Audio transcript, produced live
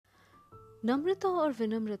नम्रता और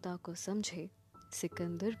विनम्रता को समझे,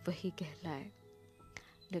 सिकंदर वही कहलाए।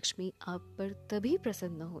 लक्ष्मी आप पर तभी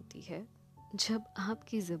प्रसन्न होती है जब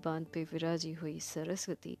आपकी जुबान पे विराजी हुई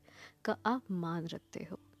सरस्वती का आप मान रखते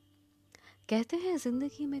हो। कहते हैं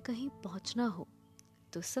जिंदगी में कहीं पहुंचना हो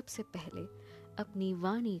तो सबसे पहले अपनी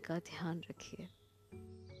वाणी का ध्यान रखिए।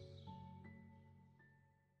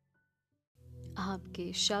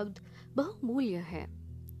 आपके शब्द बहुमूल्य हैं,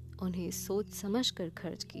 उन्हें सोच समझ कर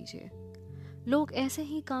खर्च कीजिए। लोग ऐसे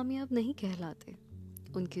ही कामयाब नहीं कहलाते,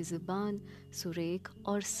 उनकी जुबान सुरेख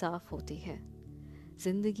और साफ होती है।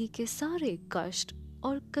 जिंदगी के सारे कष्ट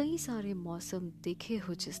और कई सारे मौसम देखे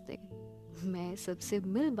हो जिसने, मैं सबसे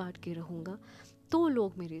मिल बांट के रहूंगा तो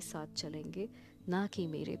लोग मेरे साथ चलेंगे, ना कि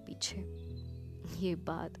मेरे पीछे। ये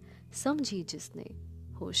बात समझी जिसने,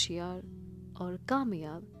 होशियार और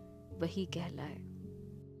कामयाब वही कहलाए।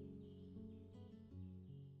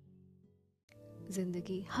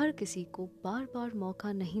 जिंदगी हर किसी को बार बार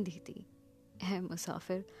मौका नहीं देती है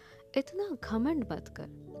मुसाफिर, इतना घमंड मत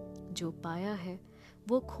कर। जो पाया है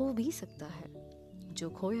वो खो भी सकता है, जो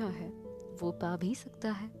खोया है वो पा भी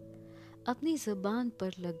सकता है। अपनी जुबान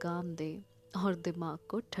पर लगाम दे और दिमाग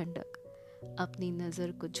को ठंडक। अपनी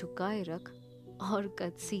नज़र को झुकाए रख और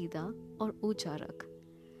कद सीधा और ऊंचा रख।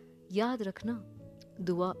 याद रखना,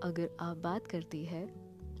 दुआ अगर आबाद करती है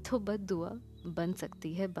तो बद दुआ बन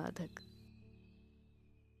सकती है बाधक।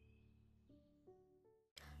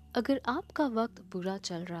 अगर आपका वक्त बुरा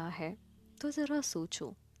चल रहा है तो ज़रा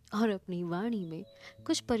सोचो और अपनी वाणी में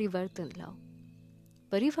कुछ परिवर्तन लाओ।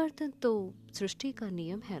 परिवर्तन तो सृष्टि का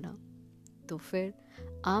नियम है ना, तो फिर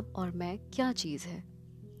आप और मैं क्या चीज़ है।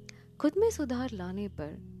 खुद में सुधार लाने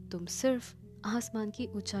पर तुम सिर्फ आसमान की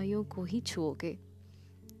ऊंचाइयों को ही छुओगे,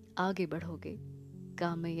 आगे बढ़ोगे,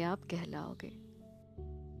 कामयाब कहलाओगे।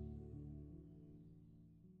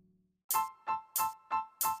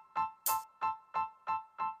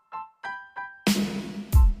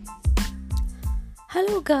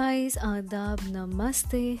 Hello guys, Adab,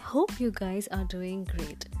 Namaste. Hope you guys are doing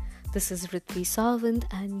great. This is Ritvi Savant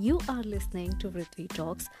and you are listening to Ritvi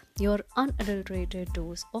Talks, your unadulterated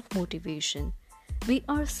dose of motivation. We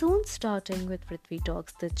are soon starting with Ritvi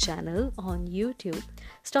Talks, the channel on YouTube,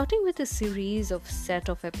 starting with a series of set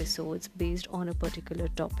of episodes based on a particular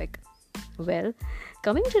topic. Well,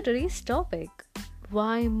 coming to today's topic,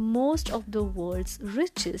 why most of the world's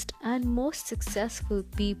richest and most successful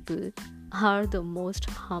people are the most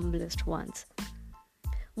humblest ones.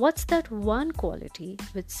 What's that one quality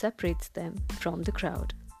which separates them from the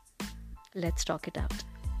crowd? Let's talk it out.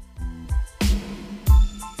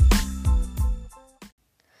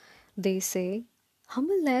 They say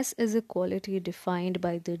humbleness is a quality defined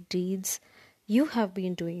by the deeds you have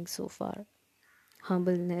been doing so far.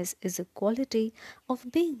 Humbleness is a quality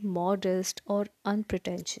of being modest or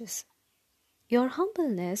unpretentious. Your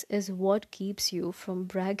humbleness is what keeps you from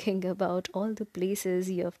bragging about all the places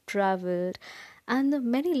you have traveled and the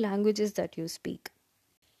many languages that you speak.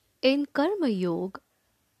 In Karma Yoga,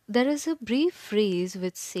 there is a brief phrase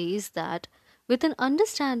which says that with an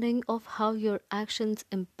understanding of how your actions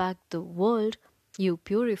impact the world, you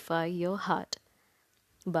purify your heart.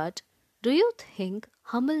 But do you think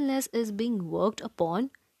humbleness is being worked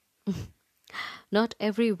upon? Not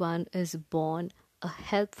everyone is born a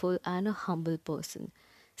helpful and a humble person.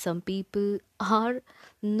 Some people are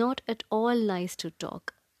not at all nice to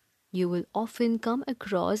talk. You will often come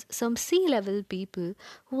across some sea level people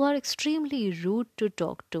who are extremely rude to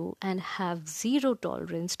talk to and have zero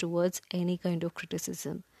tolerance towards any kind of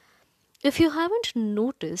criticism. If you haven't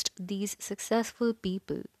noticed these successful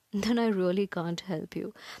people, then I really can't help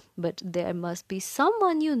you. But there must be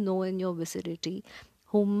someone you know in your vicinity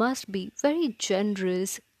who must be very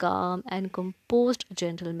generous, calm, and composed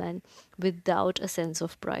gentleman without a sense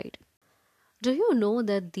of pride. Do you know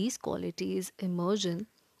that these qualities emerge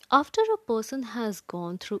after a person has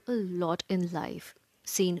gone through a lot in life,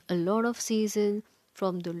 seen a lot of seasons,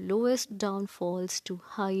 from the lowest downfalls to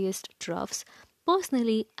highest troughs,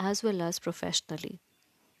 personally as well as professionally?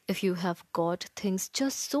 If you have got things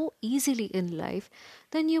just so easily in life,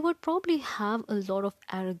 then you would probably have a lot of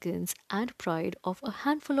arrogance and pride of a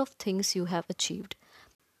handful of things you have achieved.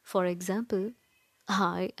 For example,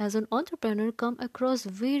 I, as an entrepreneur, come across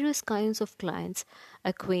various kinds of clients,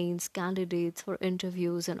 acquaintance, candidates for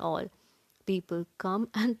interviews, and all. People come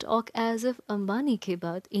and talk as if Ambani के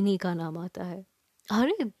बाद इन्हीं का नाम आता है।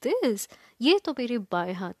 अरे this, ये तो मेरे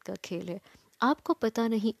बाएं हाथ का खेल है। आपको पता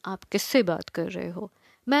नहीं आप किससे बात कर रहे हो।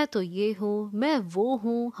 मैं तो ये हूँ, मैं वो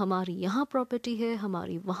हूँ, हमारी यहाँ प्रॉपर्टी है,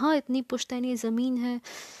 हमारी वहाँ इतनी पुश्तैनी ज़मीन है।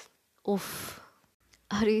 उफ,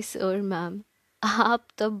 अरे सर मैम, आप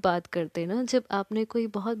तब बात करते ना जब आपने कोई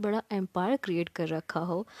बहुत बड़ा एम्पायर क्रिएट कर रखा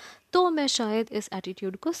हो, तो मैं शायद इस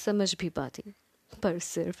एटीट्यूड को समझ भी पाती। पर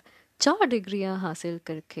सिर्फ 4 डिग्रियां हासिल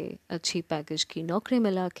करके अच्छी पैकेज की नौकरी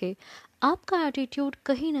मिला के आपका एटीट्यूड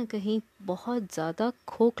कहीं ना कहीं बहुत ज़्यादा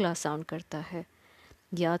खोखला साउंड करता है।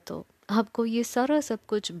 या तो आपको ये सारा सब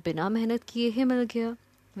कुछ बिना मेहनत किए ही मिल गया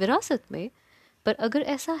विरासत में, पर अगर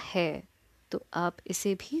ऐसा है तो आप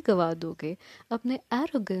इसे भी गवा दोगे अपने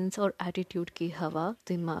एरोगेंस और एटीट्यूड की हवा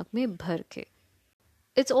दिमाग में भर के।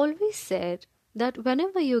 It's always said that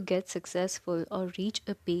whenever you get successful or reach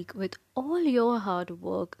a peak with all your hard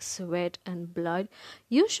work, sweat, and blood,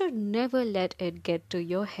 you should never let it get to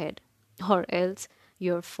your head, or else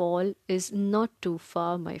your fall is not too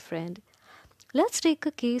far, my friend. Let's take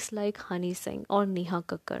a case like Honey Singh or Neha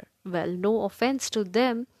Kakkar. Well, no offense to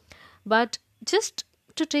them, but just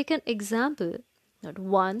to take an example, that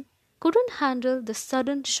one couldn't handle the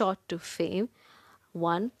sudden shot to fame,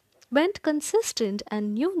 one went consistent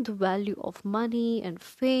and knew the value of money and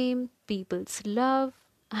fame, people's love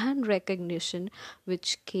and recognition,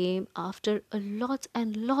 which came after a lots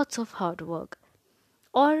and lots of hard work.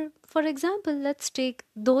 Or, for example, let's take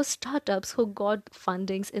those startups who got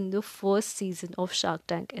fundings in the first season of Shark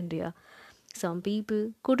Tank India. Some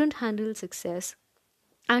people couldn't handle success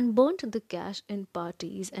and burnt the cash in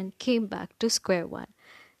parties and came back to square one.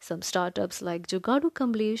 Some startups like Jugadu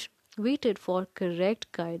Kamlesh waited for correct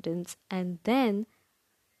guidance and then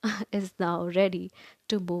is now ready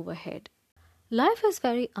to move ahead. Life is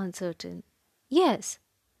very uncertain. Yes,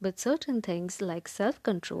 but certain things like self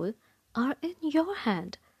control are in your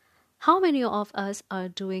hand. How many of us are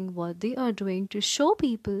doing what they are doing to show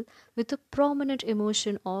people with a prominent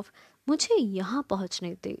emotion of मुझे यहाँ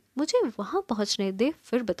पहुँचने दे, मुझे वहाँ पहुँचने दे,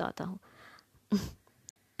 फिर बताता हूँ.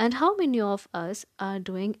 And how many of us are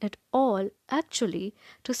doing it all actually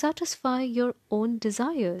to satisfy your own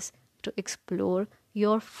desires, to explore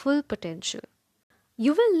your full potential?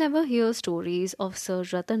 You will never hear stories of Sir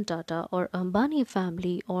Ratan Tata or Ambani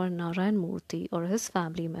family or Narayan Murthy or his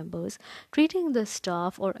family members treating the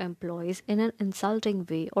staff or employees in an insulting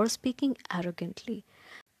way or speaking arrogantly.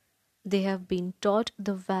 They have been taught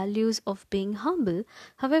the values of being humble.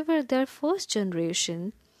 However, their first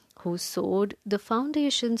generation, who sowed the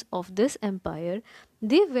foundations of this empire,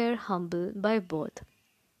 they were humble by birth.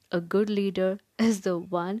 A good leader is the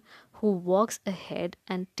one who walks ahead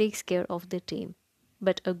and takes care of the team.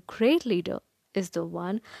 But a great leader is the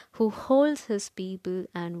one who holds his people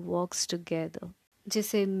and walks together.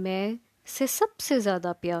 जिसे मैं से सबसे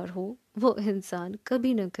ज़्यादा प्यार हो वो इंसान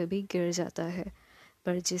कभी न कभी गिर जाता है,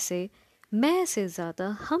 पर जिसे मैं से ज़्यादा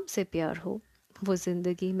हमसे प्यार हो वो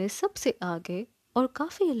ज़िंदगी में सबसे आगे और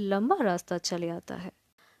काफ़ी लंबा रास्ता चले आता है.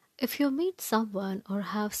 If you meet someone or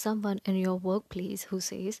have someone in your workplace who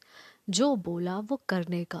says जो बोला वो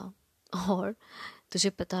करने का और तुझे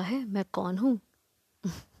पता है मैं कौन हूँ,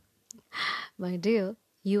 my dear,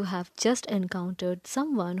 you have just encountered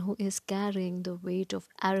someone who is carrying the weight of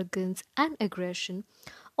arrogance and aggression,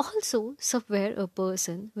 also somewhere a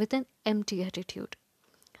person with an empty attitude.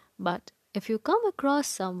 But if you come across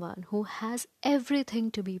someone who has everything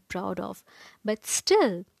to be proud of, but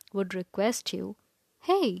still would request you,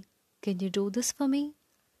 hey, can you do this for me?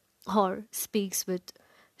 Or speaks with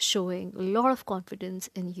showing a lot of confidence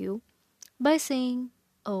in you by saying,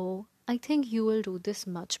 oh, I think you will do this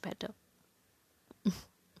much better.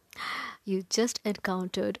 You just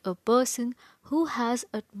encountered a person who has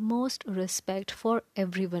utmost respect for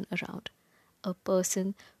everyone around. A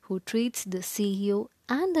person who treats the CEO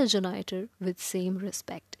and the janitor with same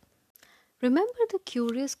respect. Remember the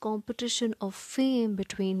curious competition of fame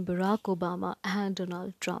between Barack Obama and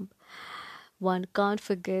Donald Trump. One can't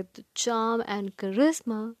forget the charm and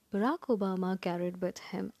charisma Barack Obama carried with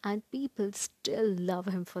him, and people still love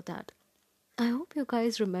him for that. I hope you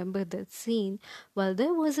guys remember that scene while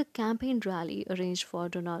there was a campaign rally arranged for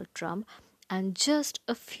Donald Trump, and just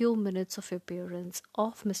a few minutes of appearance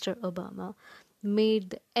of Mr. Obama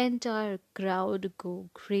made the entire crowd go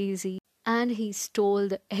crazy and he stole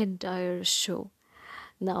the entire show.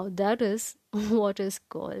 Now, that is what is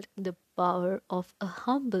called the power of a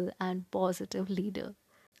humble and positive leader.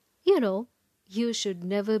 You know, you should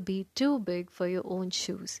never be too big for your own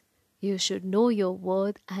shoes. You should know your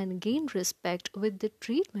worth and gain respect with the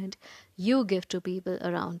treatment you give to people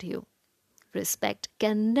around you. Respect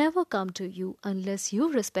can never come to you unless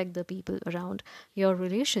you respect the people around your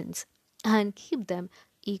relations and keep them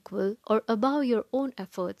equal or above your own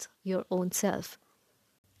efforts, your own self.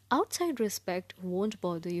 Outside respect won't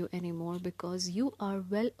bother you anymore because you are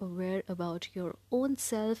well aware about your own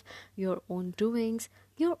self, your own doings,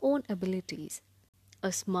 your own abilities.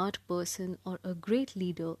 A smart person or a great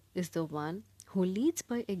leader is the one who leads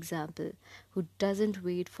by example, who doesn't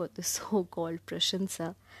wait for the so called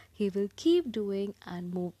prashansa. He will keep doing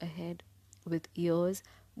and move ahead with ears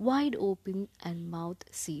wide open and mouth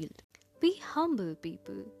sealed. Be humble,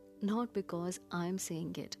 people, not because I'm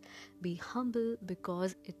saying it. Be humble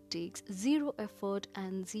because it takes zero effort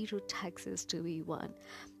and zero taxes to be one.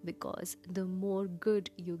 Because the more good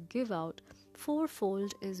you give out,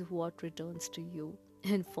 fourfold is what returns to you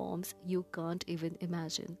in forms you can't even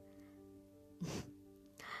imagine.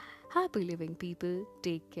 Happy living, people.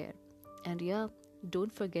 Take care. And yeah,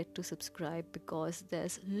 don't forget to subscribe because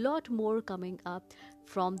there's a lot more coming up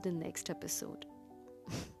from the next episode.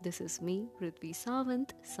 This is me, Ritvi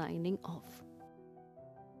Sawant, signing off.